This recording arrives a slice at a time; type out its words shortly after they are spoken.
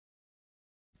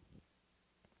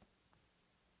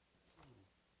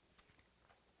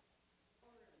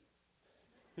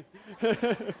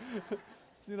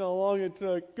See how long it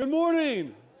took. Good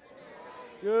morning.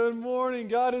 Good morning.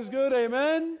 God is good.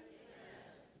 Amen.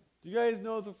 Do you guys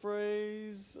know the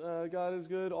phrase, God is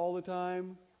good all the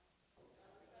time?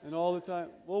 And all the time.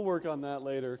 We'll work on that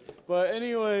later. But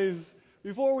anyways,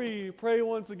 before we pray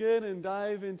once again and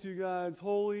dive into God's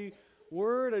holy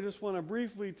word, I just want to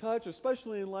briefly touch,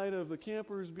 especially in light of the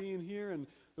campers being here and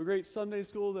the great Sunday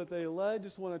school that they led,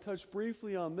 just want to touch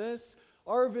briefly on this.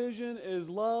 Our vision is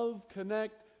love,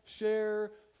 connect,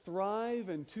 share, thrive.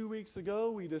 And 2 weeks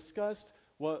ago, we discussed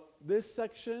what this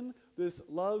section, this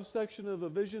love section of the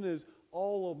vision is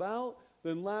all about.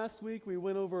 Then last week, we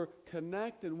went over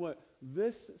connect and what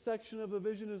this section of the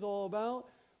vision is all about.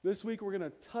 This week, we're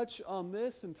going to touch on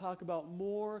this and talk about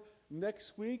more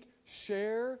next week.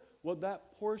 Share what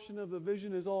that portion of the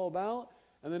vision is all about.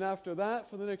 And then after that,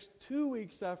 for the next 2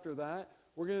 weeks after that,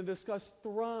 we're going to discuss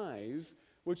thrive,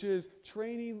 which is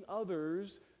training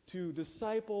others to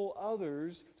disciple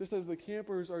others, just as the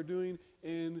campers are doing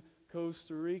in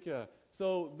Costa Rica.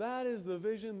 So that is the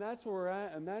vision. That's where we're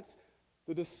at, and that's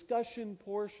the discussion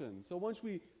portion. So once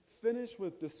we finish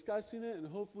with discussing it, and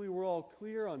hopefully we're all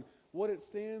clear on what it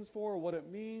stands for, what it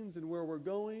means, and where we're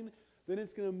going, then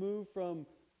it's going to move from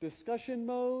discussion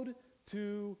mode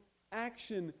to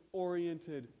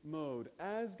action-oriented mode,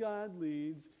 as God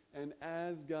leads and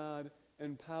as God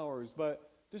empowers.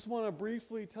 But just want to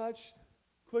briefly touch,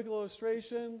 quick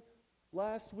illustration.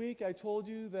 Last week I told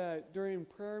you that during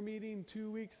prayer meeting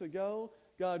 2 weeks ago,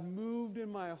 God moved in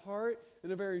my heart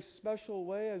in a very special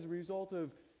way as a result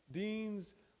of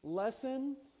Dean's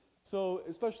lesson. So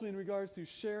especially in regards to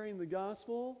sharing the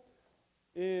gospel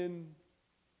in,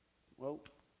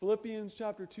 Philippians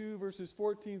chapter 2, verses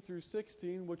 14 through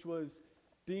 16, which was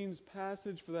Dean's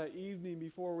passage for that evening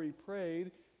before we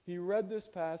prayed. He read this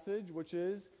passage, which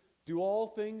is, "Do all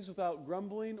things without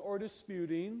grumbling or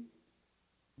disputing,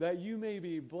 that you may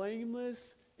be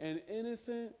blameless and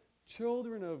innocent,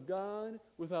 children of God,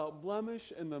 without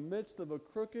blemish in the midst of a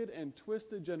crooked and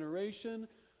twisted generation,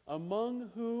 among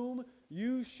whom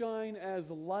you shine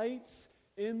as lights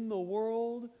in the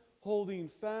world, holding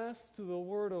fast to the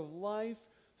word of life,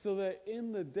 so that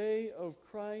in the day of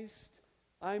Christ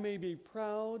I may be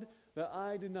proud that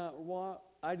I did not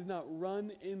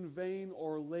run in vain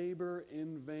or labor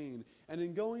in vain." And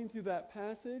in going through that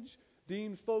passage,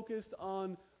 Dean focused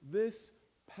on this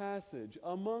passage,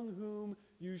 "among whom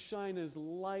you shine as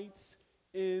lights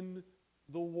in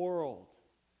the world."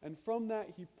 And from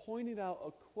that, he pointed out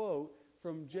a quote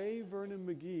from J. Vernon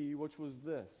McGee, which was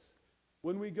this: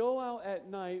 "When we go out at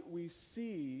night, we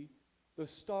see the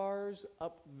stars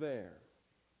up there.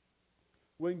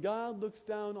 When God looks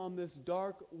down on this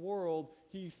dark world,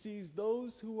 he sees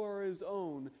those who are his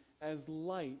own as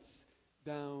lights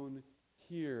down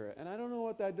here." And I don't know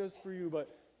what that does for you,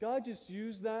 but God just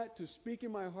used that to speak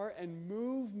in my heart and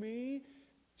move me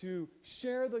to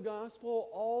share the gospel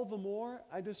all the more.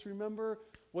 I just remember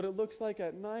what it looks like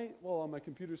at night. Well, on my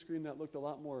computer screen, that looked a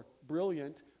lot more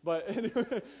brilliant. But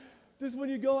anyway, just when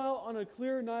you go out on a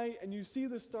clear night and you see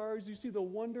the stars, you see the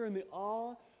wonder and the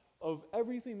awe of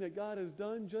everything that God has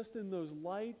done just in those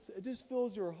lights. It just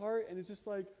fills your heart, and it's just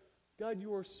like, God,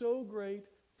 you are so great.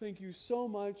 Thank you so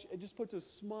much. It just puts a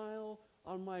smile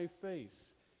on my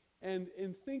face. And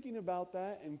in thinking about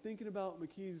that and thinking about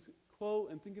McKee's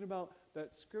quote and thinking about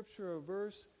that scripture or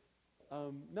verse,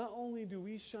 not only do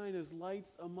we shine as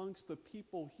lights amongst the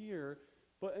people here,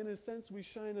 but in a sense we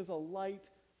shine as a light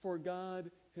for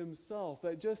God himself.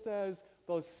 That just as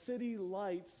the city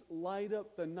lights light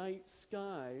up the night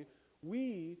sky,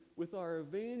 we, with our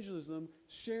evangelism,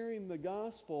 sharing the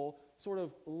gospel, sort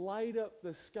of light up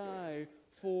the sky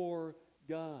for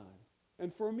God.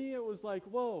 And for me it was like,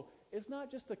 whoa, it's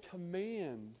not just a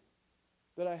command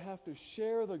that I have to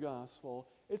share the gospel.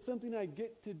 It's something I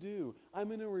get to do.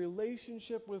 I'm in a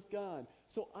relationship with God.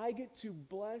 So I get to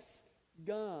bless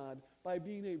God by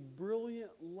being a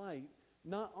brilliant light,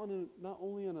 not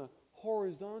only on a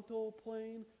horizontal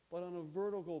plane, but on a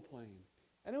vertical plane.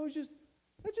 And it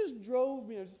just drove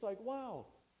me. I was just like, wow,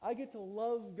 I get to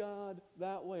love God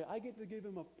that way. I get to give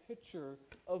him a picture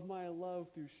of my love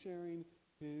through sharing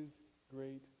his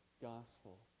great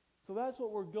gospel. So that's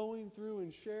what we're going through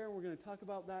and share. We're going to talk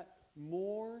about that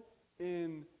more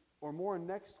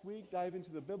next week, dive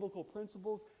into the biblical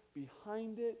principles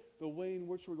behind it, the way in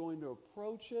which we're going to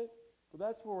approach it. But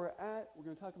that's where we're at. We're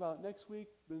going to talk about next week,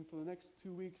 then for the next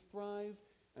 2 weeks, thrive,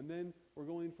 and then we're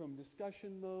going from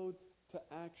discussion mode to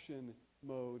action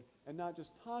mode, and not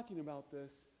just talking about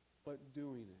this, but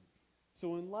doing it.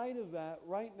 So in light of that,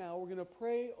 right now, we're going to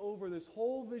pray over this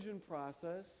whole vision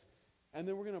process And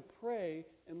then we're going to pray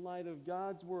in light of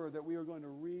God's word that we are going to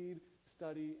read,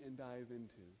 study, and dive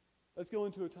into. Let's go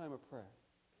into a time of prayer.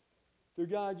 Dear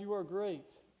God, you are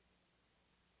great,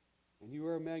 and you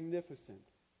are magnificent,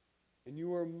 and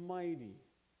you are mighty.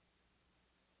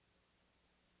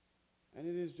 And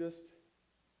it is just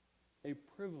a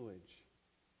privilege,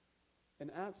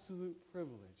 an absolute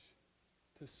privilege,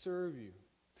 to serve you,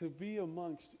 to be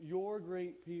amongst your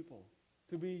great people,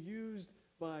 to be used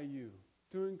by you,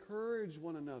 to encourage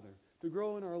one another, to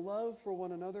grow in our love for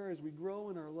one another as we grow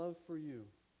in our love for you.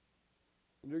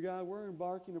 And dear God, we're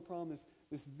embarking upon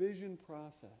this vision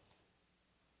process.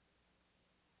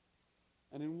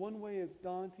 And in one way it's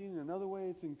daunting, in another way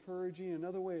it's encouraging, in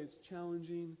another way it's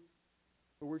challenging,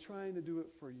 but we're trying to do it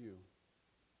for you.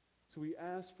 So we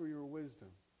ask for your wisdom.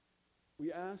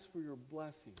 We ask for your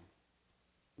blessing.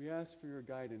 We ask for your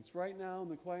guidance. Right now, in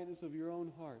the quietness of your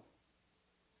own heart,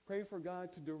 pray for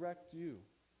God to direct you,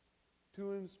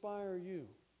 to inspire you,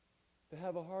 to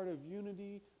have a heart of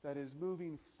unity that is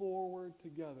moving forward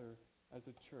together as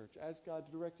a church. Ask God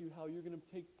to direct you how you're going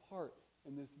to take part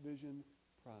in this vision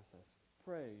process.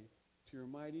 Pray to your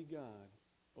mighty God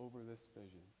over this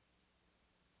vision.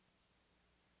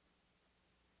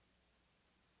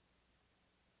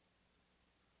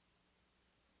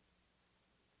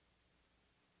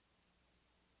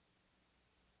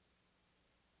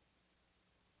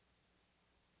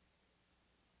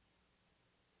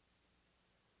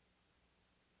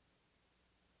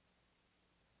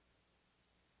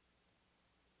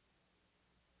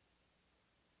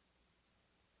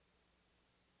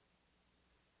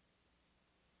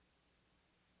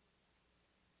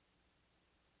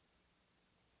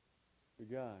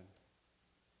 God,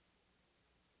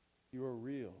 you are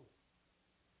real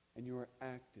and you are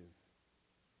active.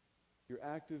 You're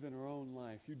active in our own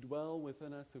life. You dwell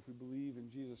within us if we believe in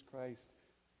Jesus Christ.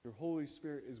 Your Holy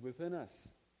Spirit is within us.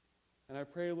 And I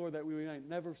pray, Lord, that we might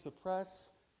never suppress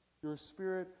your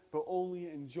Spirit, but only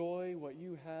enjoy what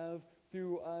you have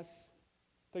through us.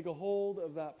 Take a hold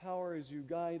of that power as you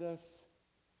guide us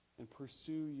and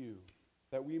pursue you,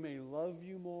 that we may love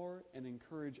you more and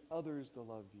encourage others to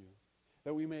love you.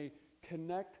 That we may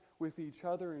connect with each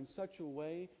other in such a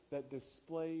way that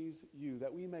displays you.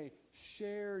 That we may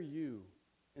share you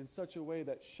in such a way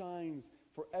that shines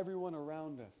for everyone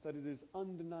around us. That it is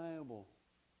undeniable.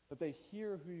 That they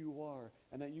hear who you are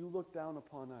and that you look down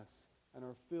upon us and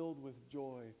are filled with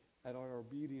joy at our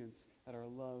obedience, at our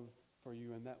love for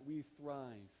you. And that we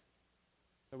thrive.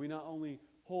 That we not only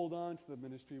hold on to the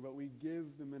ministry, but we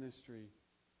give the ministry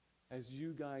as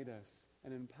you guide us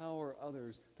and empower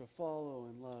others to follow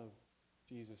and love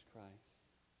Jesus Christ.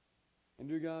 And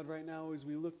dear God, right now as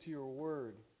we look to your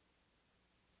word,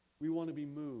 we want to be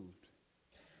moved.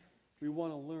 We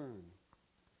want to learn.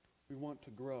 We want to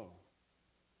grow.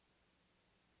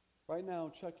 Right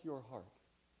now, check your heart.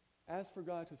 Ask for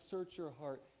God to search your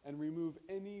heart and remove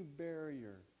any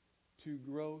barrier to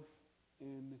growth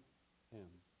in Him.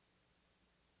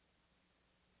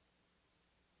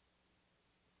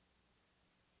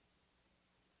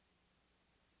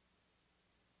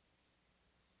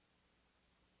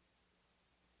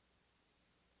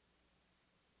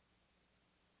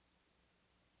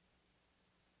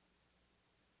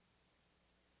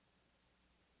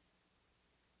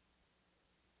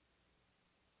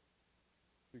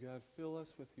 God, fill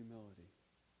us with humility.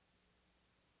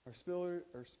 Our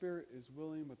spirit is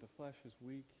willing, but the flesh is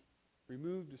weak.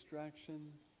 Remove distraction.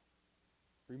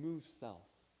 Remove self.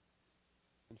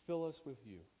 And fill us with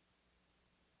you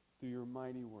through your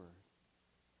mighty word.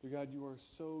 Dear God, you are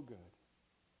so good.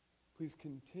 Please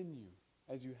continue,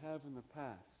 as you have in the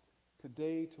past,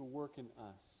 today to work in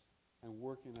us and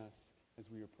work in us as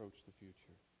we approach the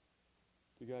future.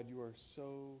 Dear God, you are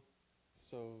so,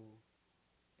 so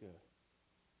good.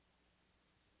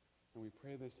 And we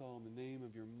pray this all in the name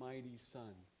of your mighty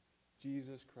Son,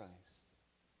 Jesus Christ.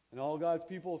 And all God's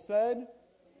people said,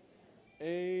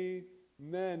 Amen.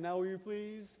 Amen. Now will you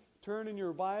please turn in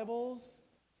your Bibles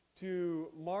to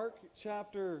Mark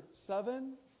chapter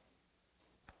 7,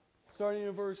 starting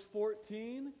in verse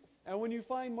 14. And when you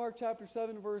find Mark chapter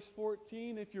 7, verse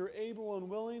 14, if you're able and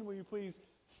willing, will you please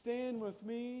stand with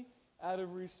me out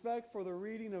of respect for the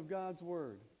reading of God's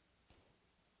Word.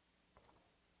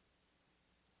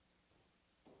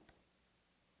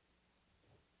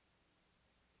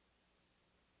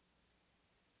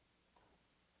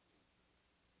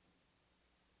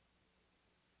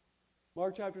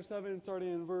 Mark chapter 7,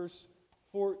 starting in verse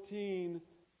 14,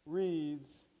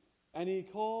 reads, And he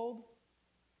called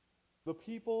the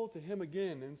people to him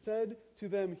again and said to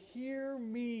them, Hear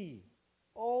me,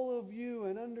 all of you,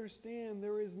 and understand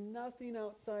there is nothing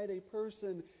outside a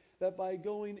person that by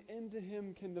going into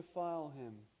him can defile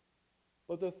him.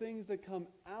 But the things that come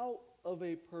out of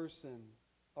a person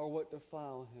are what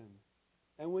defile him.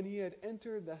 And when he had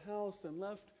entered the house and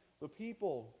left the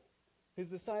people, his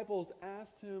disciples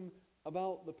asked him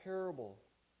about the parable.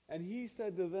 And he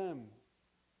said to them,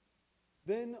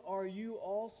 "Then are you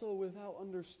also without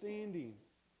understanding?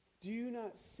 Do you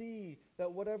not see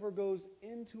that whatever goes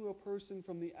into a person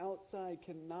from the outside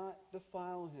cannot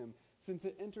defile him, since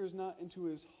it enters not into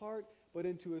his heart, but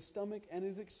into his stomach and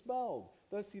is expelled?"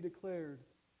 Thus he declared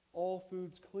all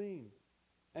foods clean.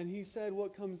 And he said,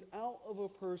 what comes out of a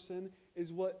person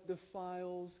is what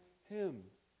defiles him.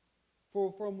 For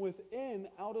from within,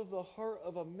 out of the heart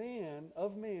of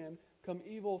man, come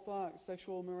evil thoughts,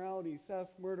 sexual immorality,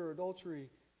 theft, murder, adultery,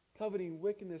 coveting,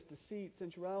 wickedness, deceit,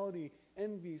 sensuality,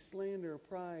 envy, slander,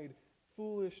 pride,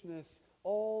 foolishness.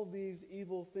 All these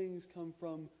evil things come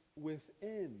from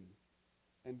within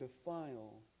and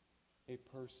defile a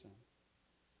person.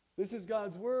 This is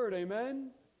God's word,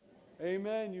 amen?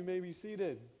 Amen. You may be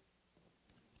seated.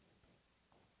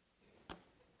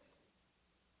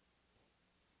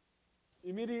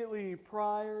 Immediately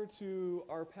prior to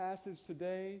our passage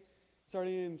today,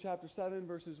 starting in chapter 7,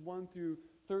 verses 1 through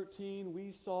 13,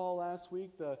 we saw last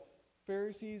week the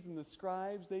Pharisees and the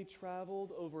scribes. They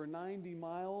traveled over 90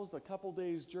 miles, a couple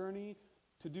days' journey,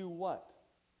 to do what?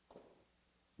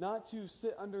 Not to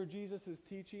sit under Jesus'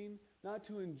 teaching, not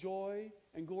to enjoy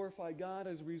and glorify God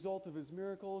as a result of his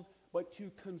miracles, but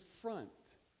to confront,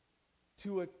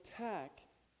 to attack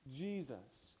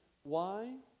Jesus.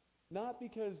 Why? Not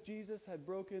because Jesus had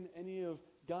broken any of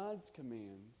God's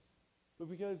commands, but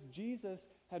because Jesus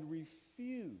had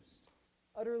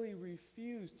utterly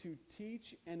refused to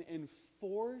teach and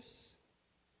enforce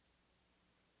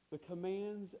the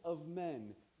commands of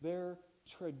men, their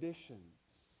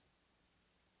traditions,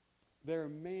 their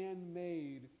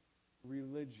man-made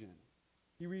religion.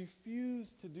 He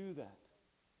refused to do that.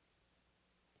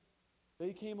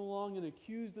 They came along and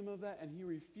accused him of that, and he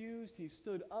refused. He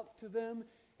stood up to them,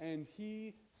 and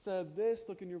he said this.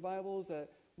 Look in your Bibles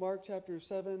at Mark chapter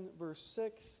 7, verse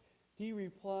 6. He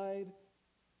replied,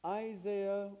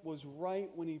 "Isaiah was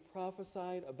right when he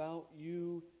prophesied about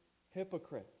you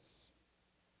hypocrites.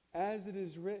 As it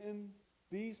is written,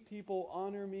 these people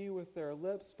honor me with their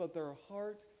lips, but their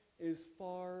heart is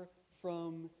far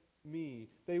from me.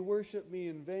 They worship me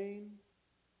in vain.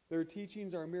 Their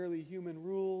teachings are merely human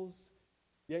rules.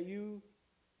 Yet you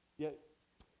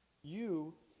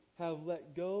have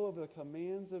let go of the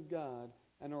commands of God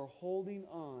and are holding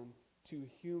on to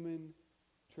human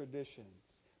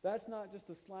traditions." That's not just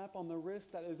a slap on the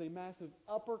wrist. That is a massive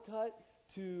uppercut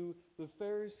to the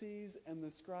Pharisees and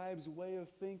the scribes' way of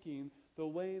thinking, the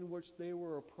way in which they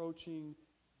were approaching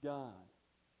God.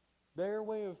 Their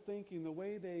way of thinking, the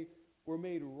way they were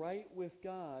made right with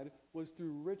God, was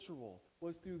through ritual,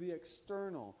 was through the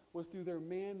external, was through their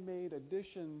man-made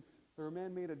additions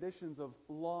of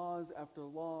laws after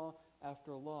law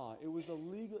after law. It was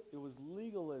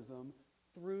legalism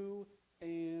through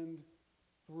and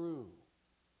through.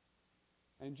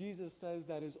 And Jesus says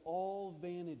that is all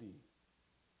vanity.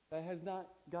 That has not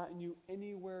gotten you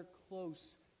anywhere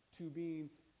close to being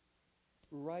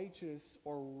righteous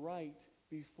or right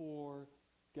before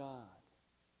God.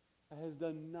 It has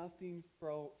done nothing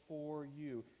for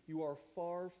you. You are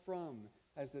far from,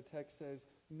 as the text says,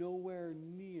 nowhere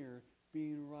near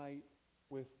being right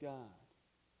with God.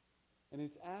 And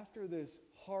it's after this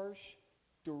harsh,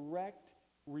 direct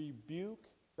rebuke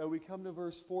that we come to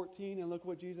verse 14, and look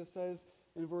what Jesus says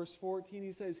in verse 14.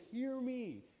 He says, "Hear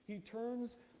me." He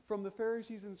turns from the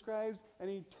Pharisees and scribes, and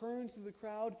he turns to the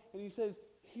crowd, and he says,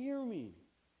 "Hear me."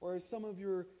 Or as some of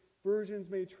your versions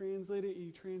may translate it,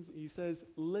 he says,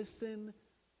 "Listen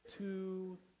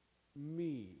to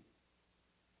me."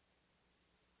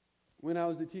 When I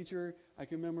was a teacher, I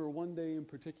can remember one day in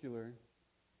particular,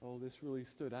 this really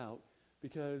stood out,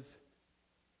 because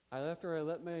after I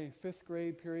let my 5th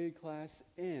grade period class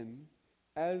in,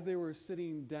 as they were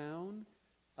sitting down,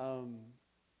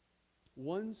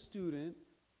 one student,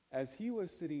 as he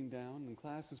was sitting down and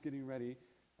class was getting ready,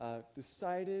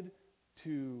 decided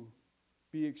to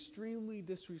be extremely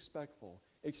disrespectful,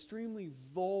 extremely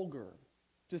vulgar,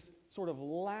 just sort of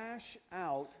lash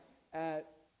out at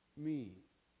me.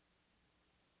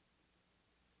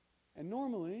 And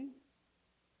normally,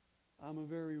 I'm a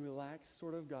very relaxed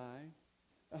sort of guy.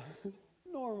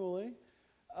 Normally.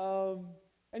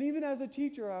 And even as a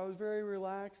teacher, I was very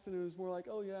relaxed, and it was more like,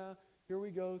 oh yeah, here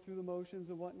we go through the motions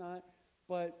and whatnot.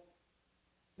 But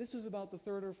this was about the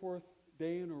 3rd or 4th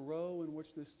day in a row in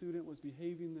which the student was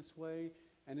behaving this way,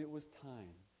 and it was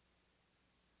time.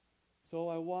 So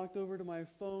I walked over to my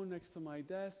phone next to my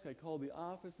desk. I called the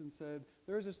office and said,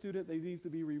 there's a student that needs to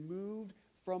be removed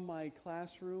from my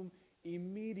classroom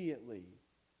immediately.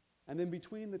 And then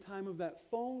between the time of that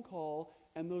phone call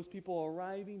and those people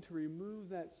arriving to remove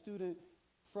that student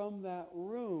from that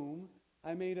room,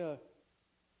 I made a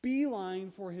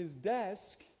beeline for his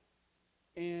desk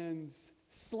and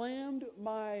slammed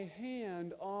my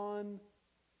hand on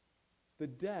the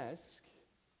desk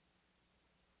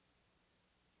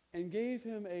and gave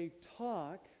him a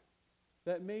talk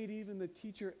that made even the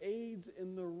teacher aides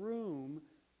in the room,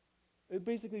 it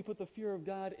basically put the fear of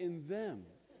God in them.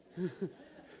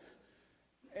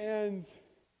 And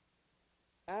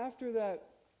after that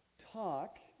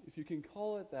talk, if you can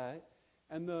call it that,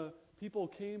 and the people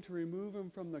came to remove him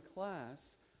from the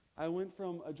class, I went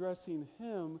from addressing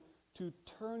him to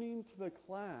turning to the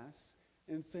class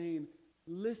and saying,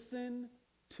 listen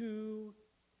to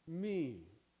me.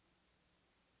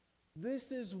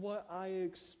 This is what I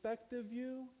expect of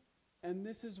you, and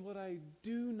this is what I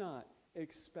do not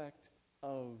expect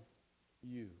of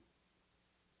you.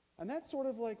 And that's sort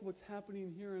of like what's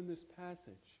happening here in this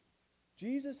passage.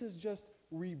 Jesus has just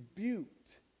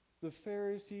rebuked the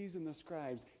Pharisees and the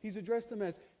scribes. He's addressed them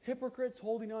as hypocrites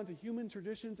holding on to human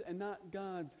traditions and not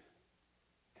God's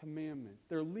commandments.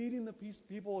 They're leading the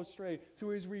people astray.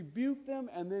 So he's rebuked them,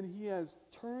 and then he has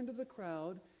turned to the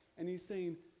crowd, and he's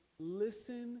saying,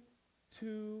 listen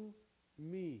to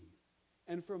me.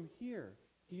 And from here,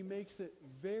 he makes it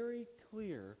very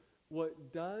clear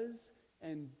what does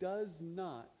and does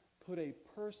not put a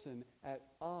person at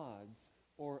odds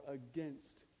or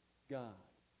against God.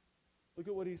 Look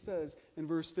at what he says in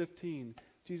verse 15.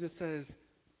 Jesus says,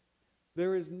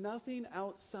 there is nothing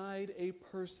outside a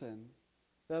person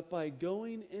that by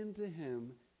going into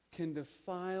him can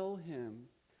defile him,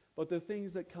 but the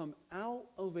things that come out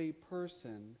of a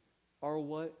person are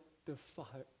what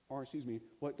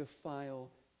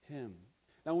defile him.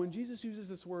 Now, when Jesus uses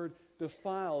this word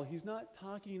defile, he's not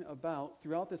talking about,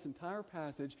 throughout this entire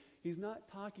passage, he's not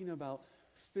talking about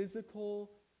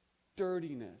physical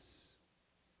dirtiness,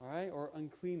 all right, or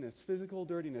uncleanness, physical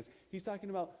dirtiness. He's talking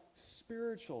about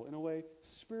spiritual, in a way,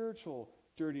 spiritual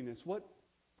dirtiness. What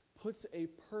puts a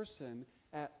person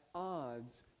at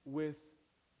odds with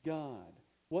God?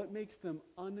 What makes them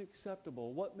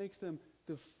unacceptable? What makes them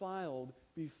defiled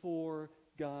before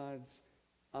God's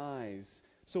eyes?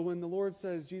 So when the Lord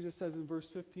says, Jesus says in verse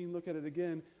 15, look at it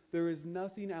again, there is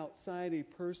nothing outside a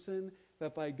person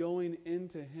that by going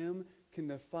into him can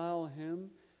defile him,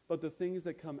 but the things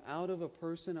that come out of a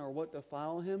person are what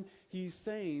defile him. He's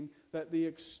saying that the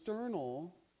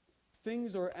external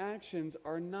things or actions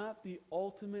are not the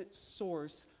ultimate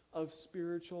source of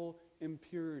spiritual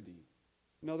impurity.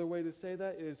 Another way to say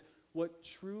that is what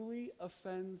truly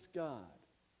offends God.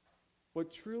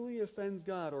 What truly offends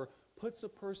God or puts a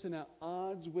person at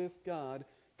odds with God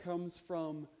comes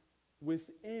from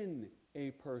within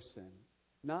a person.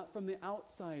 Not from the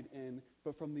outside in,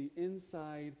 but from the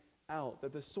inside out.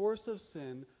 That the source of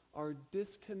sin, our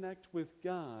disconnect with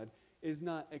God, is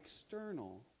not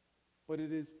external, but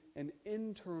it is an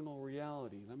internal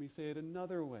reality. Let me say it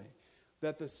another way.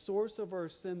 That the source of our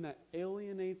sin that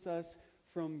alienates us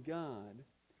from God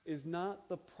is not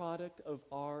the product of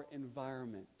our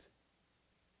environment.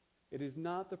 It is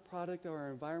not the product of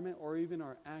our environment or even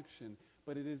our action,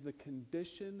 but it is the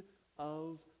condition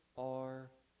of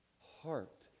our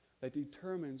heart that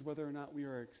determines whether or not we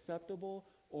are acceptable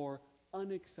or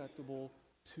unacceptable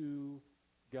to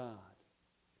God.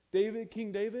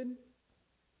 King David,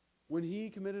 when he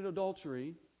committed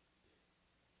adultery,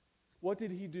 what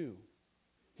did he do?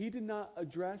 He did not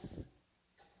address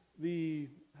the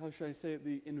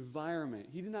environment.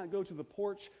 He did not go to the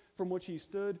porch from which he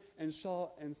stood and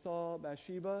saw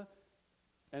Bathsheba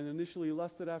and initially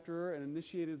lusted after her and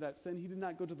initiated that sin. He did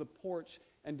not go to the porch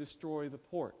and destroy the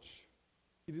porch.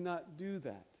 He did not do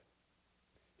that.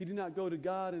 He did not go to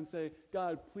God and say,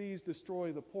 God, please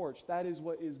destroy the porch. That is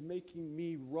what is making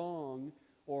me wrong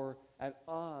or at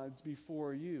odds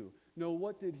before you. No,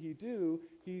 what did he do?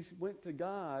 He went to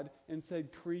God and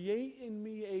said, create in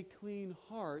me a clean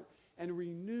heart and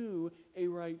renew a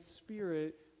right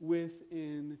spirit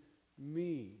within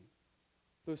me.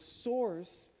 The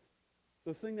source,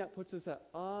 the thing that puts us at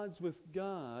odds with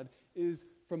God is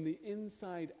from the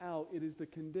inside out. It is the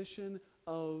condition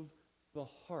of the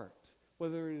heart,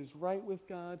 whether it is right with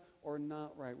God or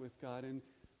not right with God. In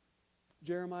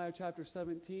Jeremiah chapter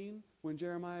 17, when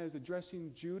Jeremiah is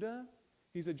addressing Judah,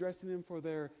 he's addressing them for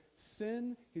their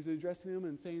sin. He's addressing them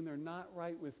and saying they're not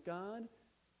right with God.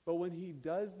 But when he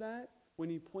does that, when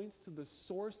he points to the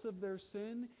source of their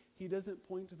sin, He doesn't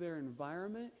point to their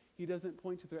environment. He doesn't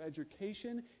point to their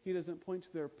education. He doesn't point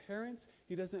to their parents.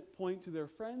 He doesn't point to their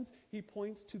friends. He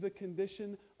points to the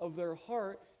condition of their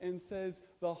heart and says,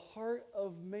 the heart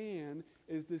of man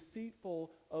is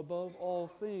deceitful above all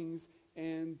things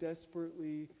and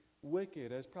desperately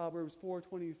wicked. As Proverbs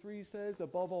 4:23 says,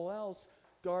 above all else,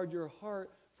 guard your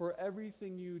heart, for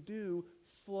everything you do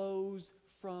flows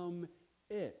from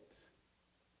it.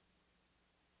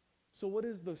 So what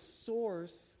is the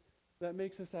source that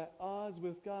makes us at odds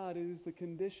with God? It is the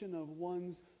condition of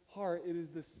one's heart. It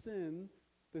is the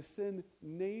sin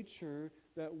nature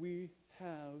that we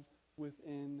have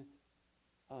within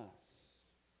us.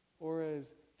 Or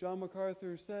as John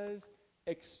MacArthur says,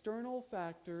 external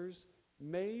factors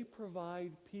may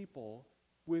provide people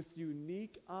with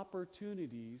unique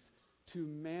opportunities to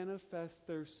manifest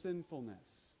their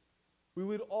sinfulness. We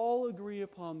would all agree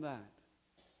upon that.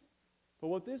 But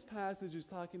what this passage is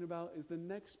talking about is the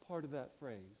next part of that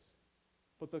phrase.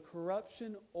 But the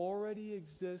corruption already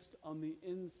exists on the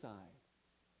inside.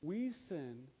 We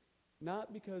sin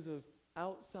not because of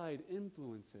outside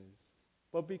influences,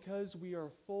 but because we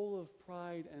are full of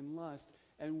pride and lust.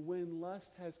 And when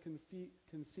lust has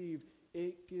conceived,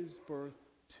 it gives birth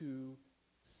to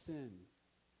sin.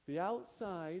 The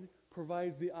outside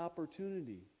provides the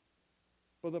opportunity.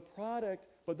 But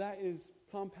that is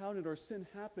compounded, or sin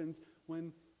happens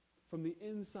when from the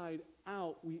inside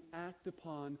out we act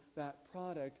upon that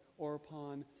product or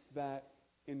upon that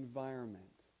environment.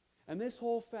 And this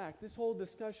whole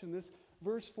discussion, this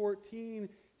verse 14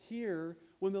 here,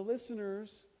 when the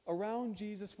listeners around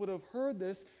Jesus would have heard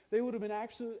this, they would have been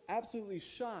absolutely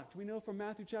shocked. We know from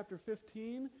Matthew chapter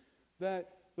 15 that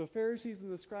the Pharisees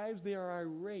and the scribes, they are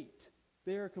irate.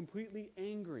 They are completely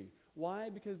angry. Why?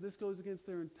 Because this goes against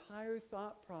their entire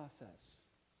thought process.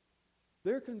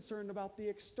 They're concerned about the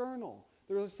external.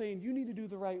 They're saying, you need to do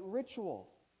the right ritual.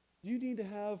 You need to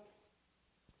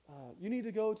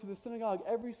go to the synagogue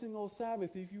every single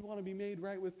Sabbath if you want to be made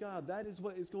right with God. That is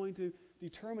what is going to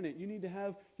determine it. You need to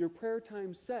have your prayer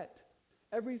time set.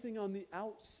 Everything on the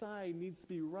outside needs to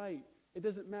be right. It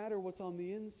doesn't matter what's on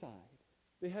the inside.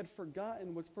 They had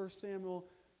forgotten what 1 Samuel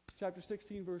chapter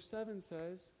 16 verse 7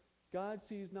 says. God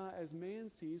sees not as man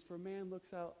sees, for man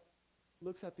looks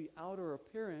at the outer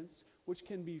appearance, which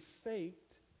can be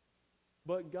faked,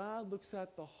 but God looks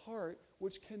at the heart,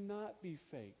 which cannot be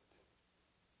faked.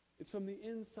 It's from the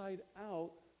inside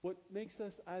out. What makes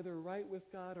us either right with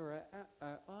God or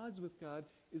at odds with God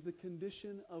is the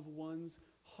condition of one's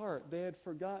heart. They had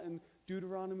forgotten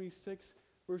Deuteronomy 6,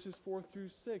 verses 4 through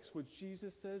 6, which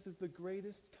Jesus says is the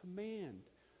greatest command.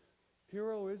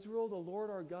 Hear, O Israel, the Lord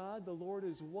our God, the Lord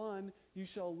is one. You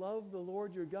shall love the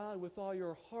Lord your God with all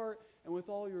your heart and with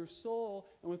all your soul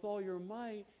and with all your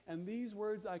might. And these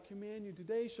words I command you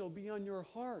today shall be on your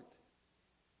heart.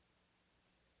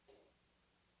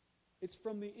 It's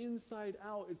from the inside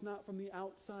out. It's not from the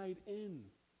outside in.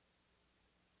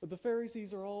 But the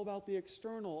Pharisees are all about the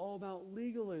external, all about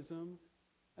legalism,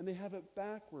 and they have it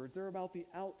backwards. They're about the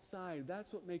outside.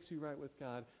 That's what makes you right with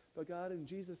God. But God and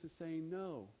Jesus is saying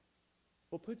no.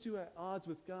 What puts you at odds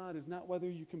with God is not whether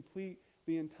you complete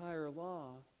the entire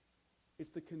law. It's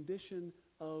the condition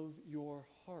of your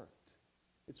heart.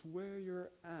 It's where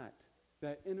you're at,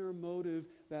 that inner motive,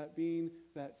 that being,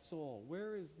 that soul.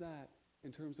 Where is that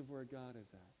in terms of where God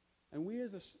is at? And we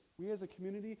as a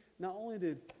community, not only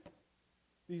did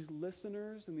these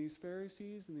listeners and these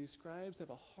Pharisees and these scribes have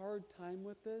a hard time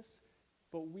with this,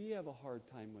 but we have a hard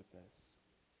time with this.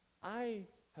 I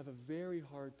have a very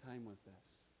hard time with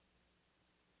this.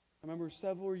 I remember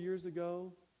several years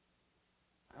ago,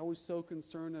 I was so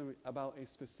concerned about a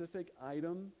specific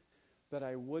item that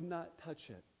I would not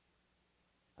touch it.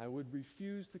 I would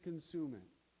refuse to consume it.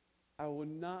 I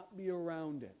would not be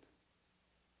around it.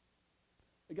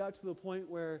 It got to the point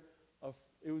where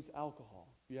it was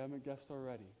alcohol, if you haven't guessed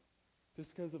already,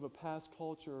 just because of a past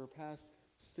culture or past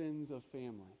sins of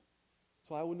family.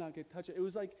 So I would not touch it. It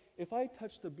was like if I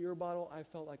touched the beer bottle, I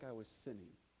felt like I was sinning.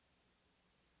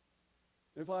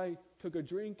 If I took a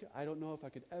drink, I don't know if I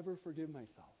could ever forgive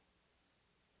myself.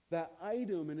 That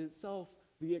item in itself,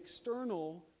 the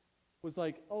external, was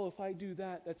like, oh, if I do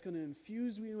that, that's going to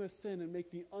infuse me with sin and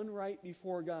make me unright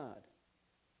before God.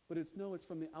 But it's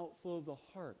from the outflow of the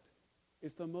heart.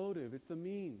 It's the motive. It's the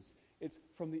means. It's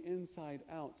from the inside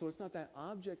out. So it's not that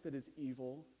object that is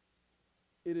evil.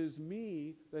 It is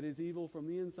me that is evil from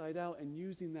the inside out and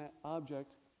using that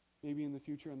object maybe in the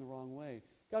future in the wrong way.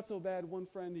 Got so bad, one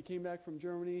friend, he came back from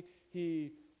Germany.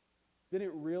 He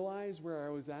didn't realize where I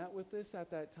was at with this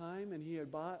at that time, and he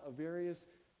had bought various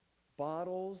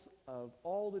bottles of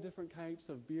all the different types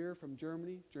of beer from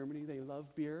Germany. Germany, they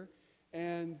love beer.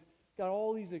 And got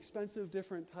all these expensive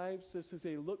different types just because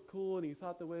they look cool, and he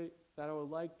thought the way that I would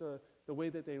like the way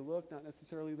that they look, not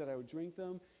necessarily that I would drink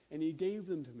them. And he gave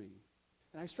them to me.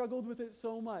 And I struggled with it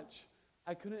so much,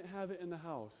 I couldn't have it in the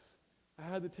house. I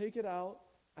had to take it out.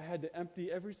 I had to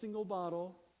empty every single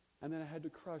bottle, and then I had to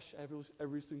crush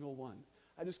every single one.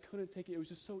 I just couldn't take it. It was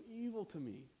just so evil to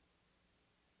me.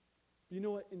 You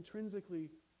know what? Intrinsically,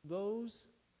 those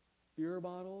beer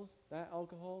bottles, that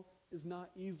alcohol, is not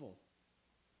evil.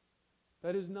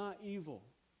 That is not evil.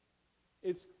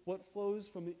 It's what flows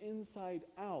from the inside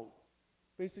out.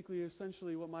 Basically,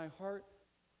 essentially, what my heart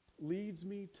leads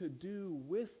me to do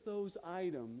with those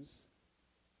items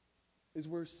is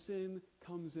where sin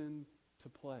comes into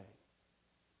play.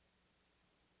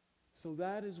 So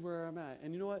that is where I'm at.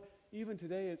 And you know what? Even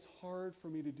today, it's hard for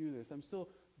me to do this. I'm still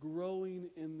growing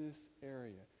in this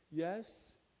area.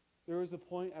 Yes, there is a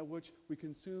point at which we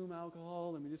consume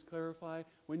alcohol. Let me just clarify.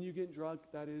 When you get drunk,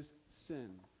 that is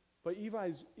sin. But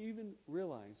even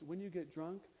realize, when you get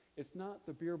drunk, it's not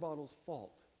the beer bottle's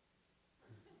fault.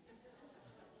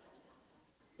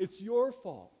 It's your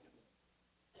fault.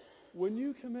 When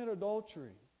you commit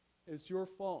adultery, it's your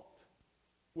fault.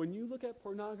 When you look at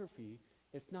pornography,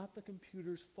 it's not the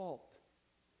computer's fault.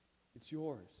 It's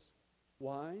yours.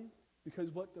 Why?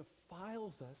 Because what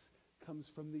defiles us comes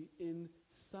from the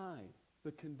inside,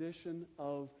 the condition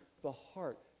of the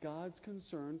heart. God's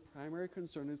concern, primary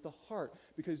concern, is the heart.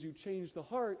 Because you change the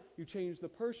heart, you change the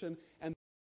person, and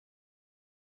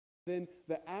then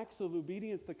the acts of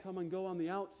obedience that come and go on the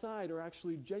outside are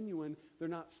actually genuine. They're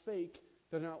not fake.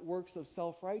 They're not works of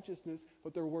self-righteousness,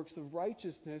 but they're works of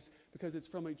righteousness because it's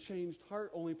from a changed heart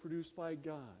only produced by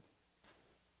God.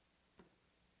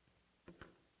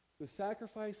 The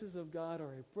sacrifices of God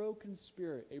are a broken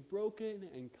spirit, a broken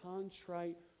and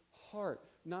contrite heart.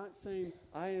 Not saying,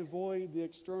 I avoid the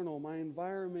external, my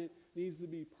environment needs to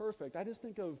be perfect. I just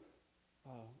think of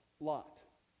Lot.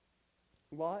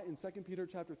 Lot in 2 Peter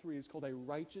chapter 3 is called a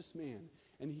righteous man,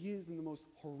 and he is in the most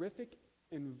horrific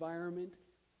environment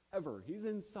ever. He's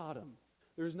in Sodom.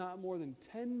 There's not more than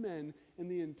 10 men in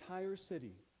the entire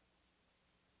city.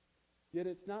 Yet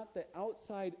it's not the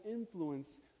outside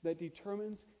influence that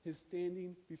determines his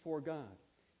standing before God.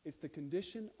 It's the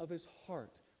condition of his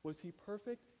heart. Was he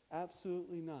perfect?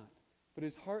 Absolutely not. But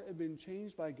his heart had been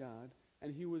changed by God,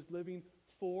 and he was living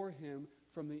for him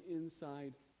from the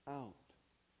inside out.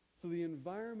 So the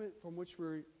environment from which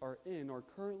we are in, or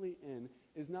currently in,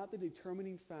 is not the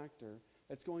determining factor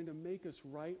that's going to make us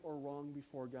right or wrong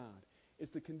before God.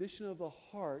 It's the condition of the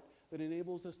heart that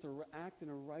enables us to act in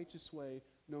a righteous way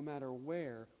no matter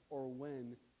where or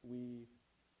when we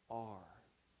are.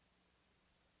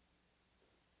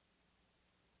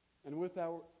 And with that,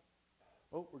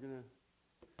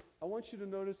 I want you to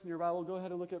notice in your Bible, go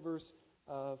ahead and look at verse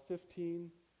 15,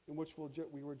 in which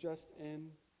we were just in.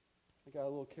 I got a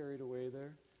little carried away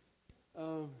there.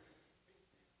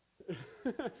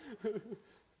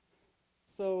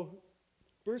 So,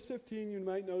 verse 15, you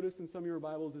might notice in some of your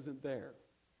Bibles isn't there.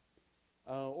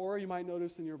 Or you might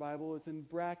notice in your Bible it's in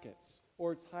brackets,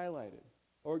 or it's highlighted.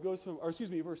 Or it goes from,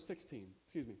 verse 16,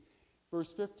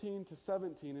 verse 15 to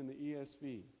 17 in the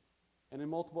ESV. And in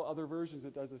multiple other versions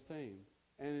it does the same.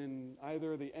 And in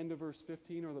either the end of verse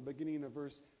 15 or the beginning of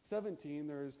verse 17,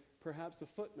 there's perhaps a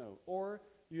footnote. Or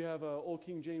you have an Old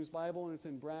King James Bible and it's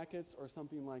in brackets or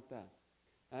something like that.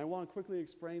 And I want to quickly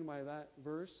explain why that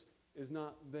verse is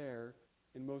not there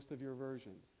in most of your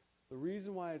versions. The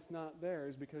reason why it's not there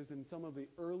is because in some of the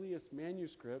earliest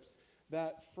manuscripts,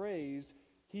 that phrase,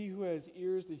 "He who has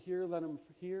ears to hear, let him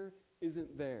hear,"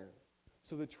 isn't there.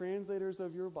 So the translators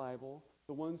of your Bible,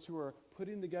 the ones who are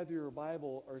putting together your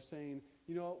Bible, are saying,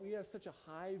 you know what, we have such a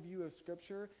high view of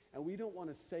Scripture, and we don't want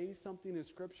to say something is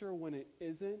Scripture when it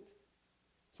isn't.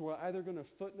 So we're either going to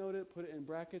footnote it, put it in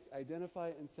brackets, identify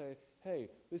it, and say, hey,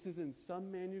 this is in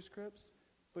some manuscripts,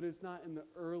 but it's not in the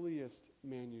earliest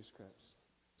manuscripts.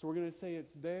 So we're going to say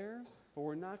it's there, but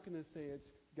we're not going to say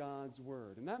it's God's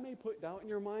Word. And that may put doubt in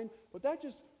your mind, but that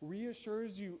just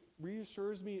reassures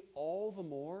me all the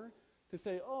more to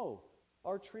say, oh,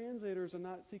 our translators are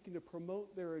not seeking to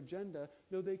promote their agenda.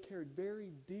 No, they cared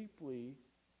very deeply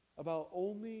about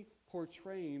only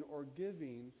portraying or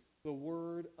giving the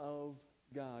Word of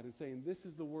God and saying this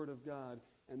is the Word of God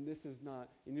and this is not.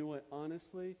 And you know what?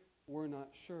 Honestly, we're not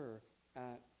sure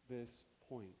at this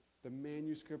point. The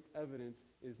manuscript evidence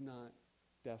is not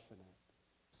definite.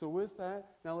 So with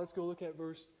that, now let's go look at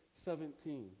verse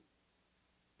 17.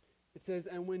 It says,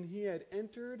 "And when he had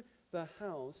entered the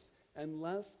house and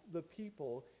left the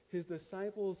people, his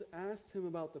disciples asked him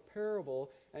about the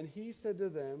parable, and he said to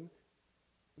them,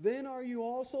 "Then are you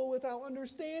also without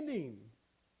understanding?"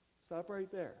 Stop right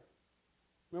there.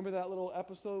 Remember that little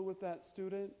episode with that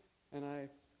student? And I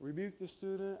rebuked the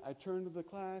student. I turned to the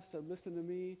class, said, "Listen to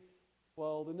me."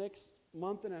 Well, the next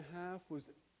month and a half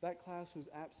that class was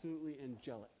absolutely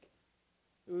angelic.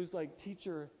 It was like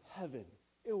teacher heaven.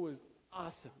 It was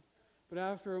awesome. But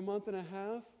after a month and a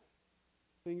half,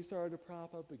 things started to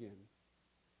prop up again.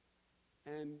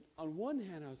 And on one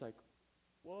hand, I was like,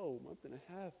 whoa, month and a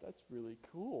half, that's really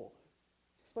cool.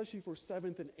 Especially for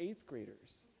 7th and 8th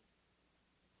graders.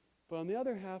 But on the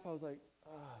other half, I was like,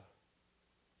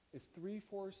 it's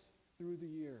 3/4 through the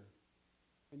year,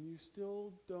 and you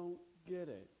still don't get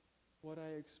it. What I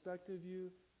expect of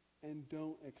you and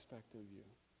don't expect of you.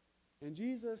 And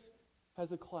Jesus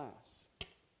has a class.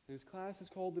 And his class is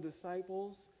called the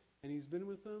Disciples, and he's been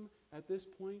with them at this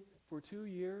point for 2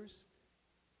 years.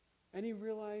 And he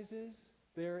realizes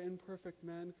they're imperfect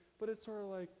men, but it's sort of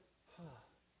like,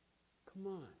 come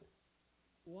on.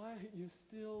 Why you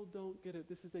still don't get it?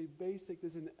 This is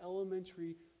an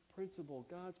elementary principle.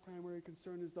 God's primary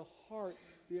concern is the heart.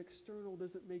 The external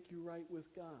doesn't make you right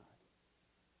with God.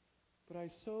 But I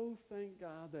so thank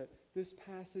God that this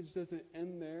passage doesn't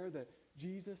end there, that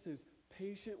Jesus is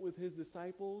patient with his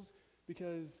disciples,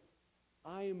 because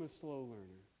I am a slow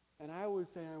learner. And I would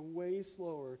say I'm way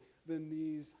slower than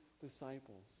these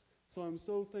disciples. So I'm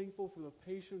so thankful for the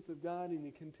patience of God. And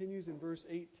he continues in verse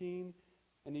 18,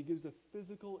 and he gives a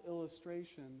physical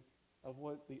illustration of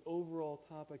what the overall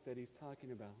topic that he's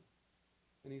talking about.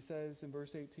 And he says in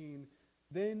verse 18,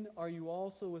 "Then are you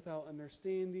also without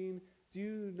understanding? Do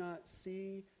you not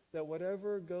see that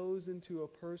whatever goes into a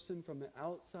person from the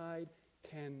outside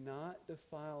cannot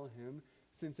defile him,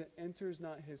 since it enters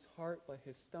not his heart but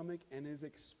his stomach and is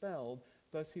expelled?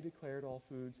 Thus he declared all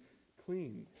foods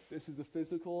clean." This is a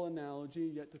physical analogy,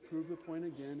 yet to prove the point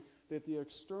again, that the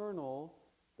external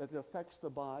that affects the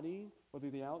body, whether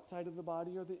the outside of the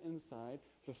body or the inside,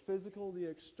 the physical, the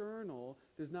external,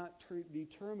 does not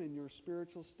determine your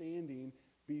spiritual standing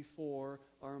before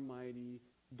our mighty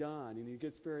God. And it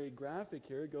gets very graphic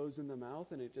here. It goes in the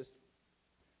mouth and it just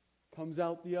comes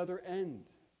out the other end.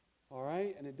 All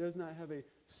right? And it does not have a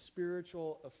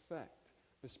spiritual effect.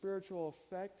 The spiritual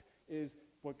effect is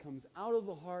what comes out of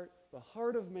the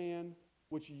heart of man,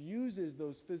 which uses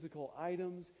those physical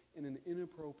items in an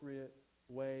inappropriate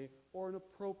way or an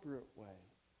appropriate way.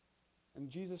 And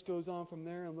Jesus goes on from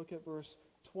there, and look at verse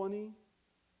 20. It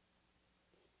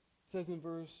says in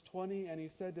verse 20, "And he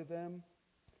said to them,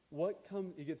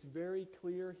 he gets very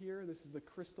clear here. This is the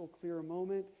crystal clear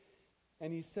moment.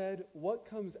 And he said, what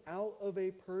comes out of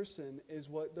a person is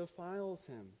what defiles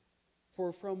him.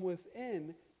 For from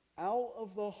within, out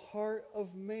of the heart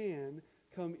of man,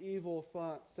 come evil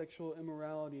thoughts, sexual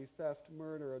immorality, theft,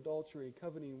 murder, adultery,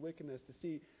 coveting, wickedness,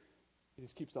 deceit." It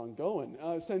just keeps on going.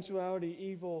 Sensuality,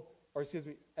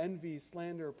 envy,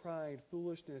 slander, pride,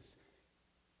 foolishness.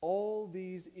 All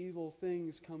these evil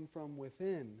things come from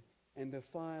within and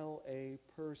defile a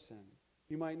person.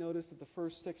 You might notice that the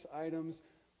first 6 items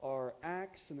are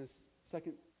acts, and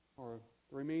the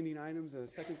remaining items, the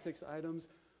second 6 items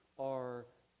are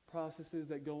processes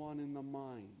that go on in the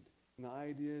mind. And the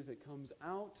idea is it comes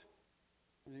out,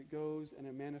 and it goes, and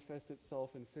it manifests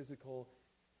itself in physical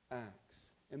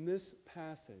acts. In this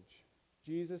passage,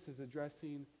 Jesus is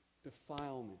addressing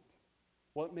defilement.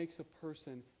 What makes a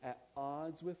person at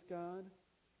odds with God,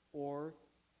 or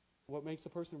what makes a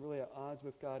person really at odds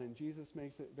with God? And Jesus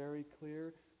makes it very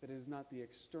clear that it is not the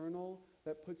external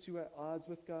that puts you at odds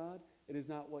with God. It is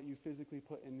not what you physically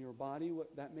put in your body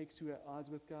that makes you at odds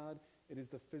with God. It is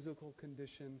the physical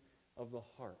condition of the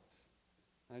heart.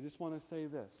 And I just want to say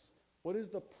this. What is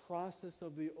the process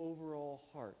of the overall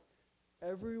heart?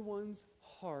 Everyone's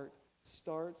heart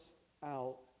starts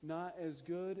out not as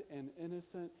good and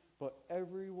innocent, but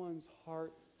everyone's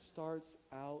heart starts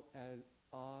out at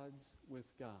odds with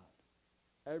God.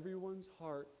 Everyone's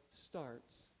heart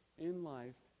starts in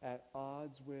life at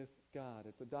odds with God.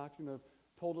 It's a doctrine of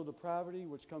total depravity,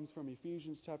 which comes from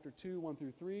Ephesians chapter 2, 1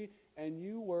 through 3. And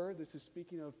you were, this is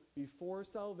speaking of before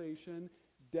salvation,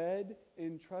 dead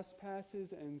in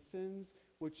trespasses and sins,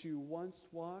 which you once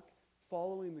walked,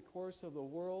 following the course of the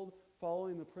world,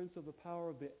 following the prince of the power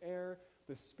of the air,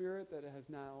 the spirit that is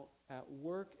now at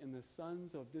work in the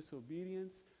sons of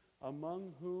disobedience,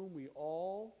 among whom we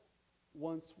all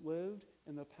once lived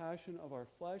in the passion of our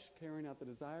flesh, carrying out the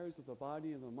desires of the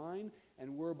body and the mind,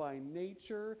 and were by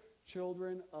nature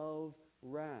children of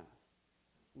wrath,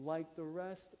 like the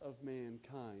rest of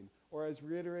mankind. Or as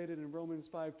reiterated in Romans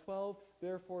 5:12,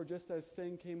 therefore just as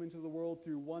sin came into the world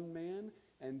through one man,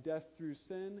 and death through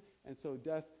sin. And so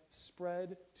death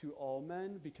spread to all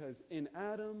men because in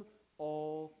Adam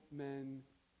all men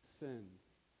sinned.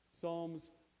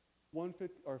 Psalms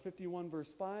 51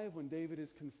 verse 5, when David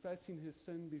is confessing his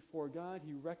sin before God,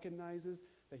 he recognizes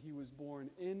that he was born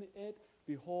in it.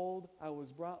 Behold, I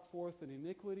was brought forth in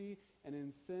iniquity, and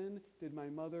in sin did my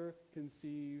mother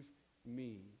conceive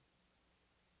me.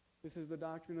 This is the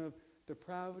doctrine of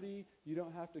depravity. You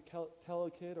don't have to tell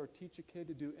a kid or teach a kid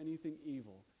to do anything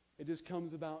evil. It just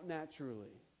comes about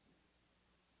naturally.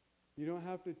 You don't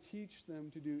have to teach them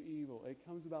to do evil. It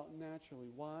comes about naturally.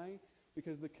 Why?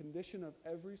 Because the condition of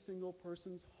every single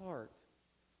person's heart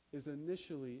is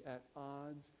initially at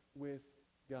odds with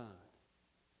God.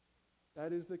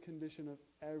 That is the condition of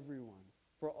everyone.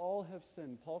 For all have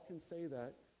sinned. Paul can say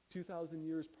that 2,000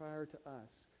 years prior to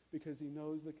us because he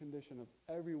knows the condition of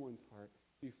everyone's heart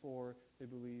before they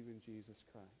believe in Jesus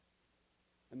Christ.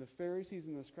 And the Pharisees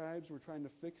and the scribes were trying to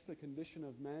fix the condition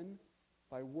of men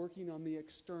by working on the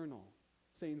external,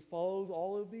 saying, follow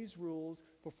all of these rules,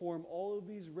 perform all of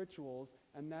these rituals,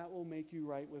 and that will make you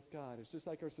right with God. It's just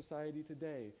like our society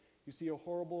today. You see a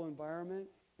horrible environment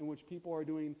in which people are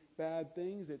doing bad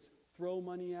things. It's throw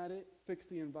money at it, fix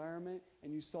the environment,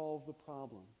 and you solve the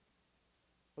problem.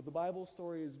 But the Bible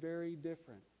story is very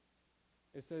different.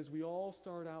 It says we all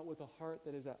start out with a heart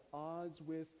that is at odds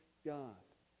with God.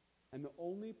 And the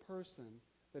only person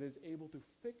that is able to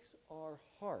fix our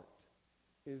heart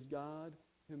is God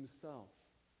himself.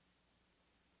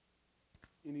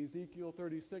 In Ezekiel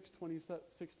 36,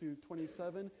 26 to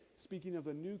 27, speaking of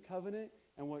the new covenant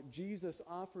and what Jesus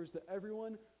offers to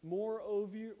everyone,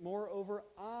 moreover,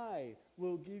 I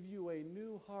will give you a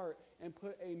new heart and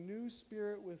put a new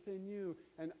spirit within you,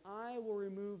 and I will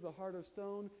remove the heart of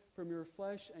stone from your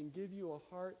flesh and give you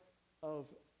a heart of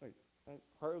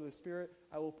the Spirit.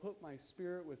 I will put my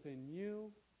Spirit within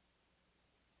you.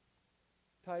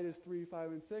 Titus 3,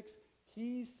 5, and 6.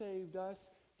 He saved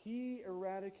us. He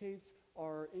eradicates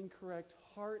our incorrect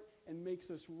heart and makes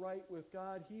us right with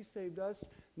God. He saved us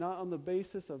not on the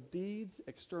basis of deeds,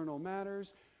 external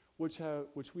matters, which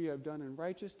we have done in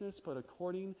righteousness, but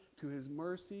according to his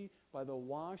mercy, by the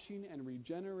washing and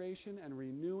regeneration and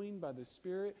renewing by the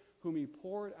Spirit, whom he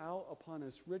poured out upon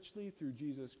us richly through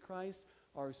Jesus Christ,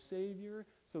 our Savior,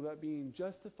 so that being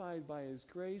justified by his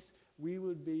grace, we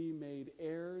would be made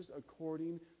heirs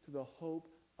according to the hope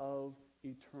of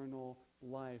eternal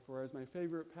life. Or as my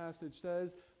favorite passage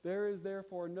says, there is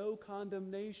therefore no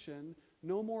condemnation,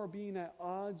 no more being at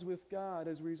odds with God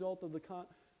as a result of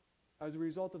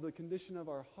the condition of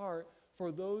our heart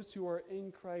for those who are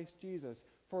in Christ Jesus.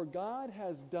 For God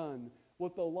has done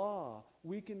what the law,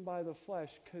 weakened by the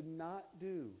flesh, could not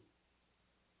do,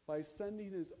 by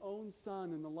sending his own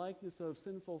Son in the likeness of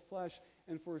sinful flesh,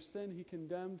 and for sin he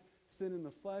condemned sin in the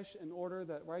flesh, in order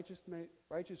that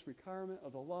righteous requirement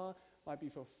of the law might be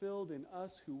fulfilled in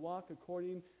us who walk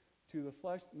according to the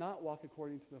flesh, not walk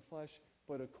according to the flesh,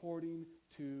 but according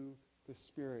to the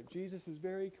Spirit. Jesus is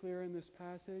very clear in this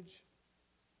passage.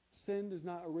 Sin does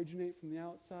not originate from the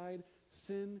outside.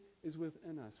 Sin is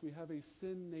within us. We have a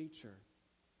sin nature,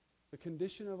 the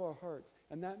condition of our hearts,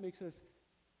 and that makes us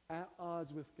at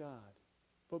odds with God.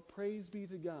 But praise be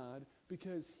to God,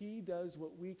 because he does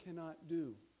what we cannot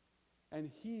do. And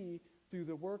he, through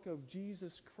the work of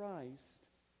Jesus Christ,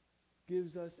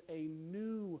 gives us a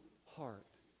new heart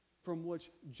from which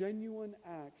genuine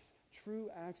acts, true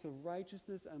acts of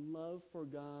righteousness and love for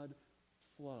God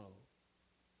flow.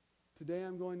 Today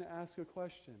I'm going to ask a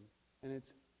question, and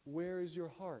it's, where is your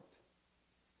heart?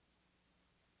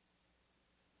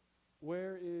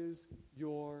 Where is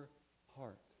your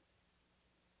heart?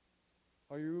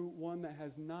 Are you one that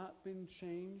has not been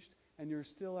changed and you're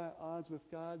still at odds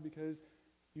with God because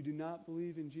you do not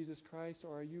believe in Jesus Christ?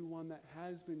 Or are you one that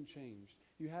has been changed?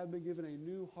 You have been given a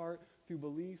new heart through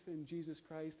belief in Jesus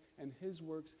Christ and his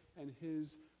works and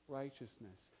his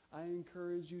righteousness. I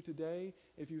encourage you today,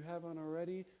 if you haven't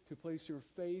already, to place your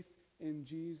faith in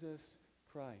Jesus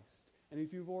Christ. And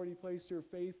if you've already placed your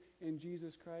faith in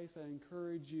Jesus Christ, I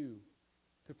encourage you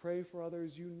to pray for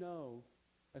others you know,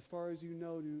 as far as you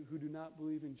know, who do not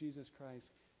believe in Jesus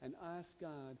Christ, and ask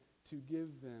God to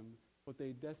give them what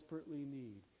they desperately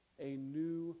need, a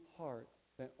new heart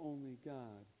that only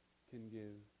God can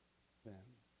give them.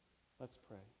 Let's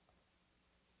pray.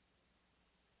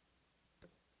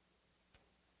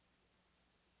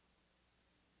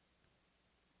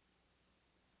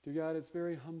 Dear God, it's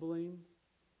very humbling.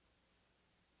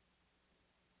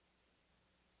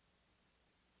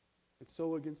 It's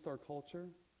so against our culture.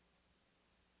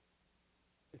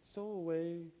 It's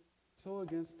so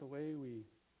against the way we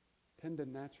tend to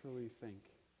naturally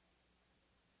think.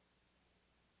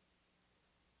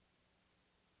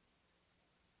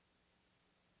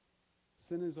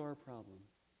 Sin is our problem.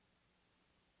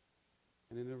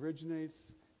 And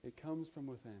it comes from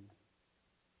within.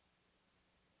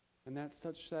 And that's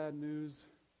such sad news,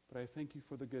 but I thank you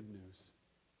for the good news.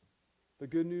 The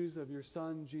good news of your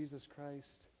Son, Jesus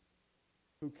Christ,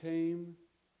 who came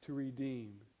to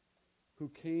redeem, who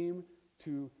came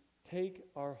to take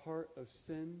our heart of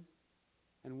sin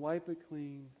and wipe it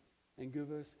clean and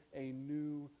give us a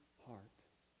new heart.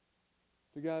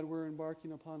 Dear God, we're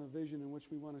embarking upon a vision in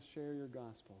which we want to share your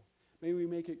gospel. May we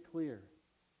make it clear.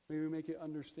 May we make it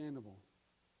understandable.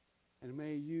 And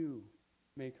may you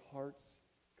make hearts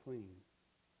clean,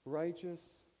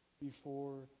 righteous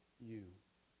before you,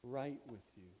 right with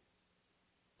you.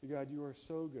 Dear God, you are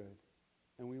so good,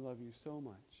 and we love you so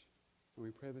much. And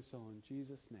we pray this all in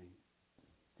Jesus' name.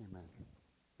 Amen.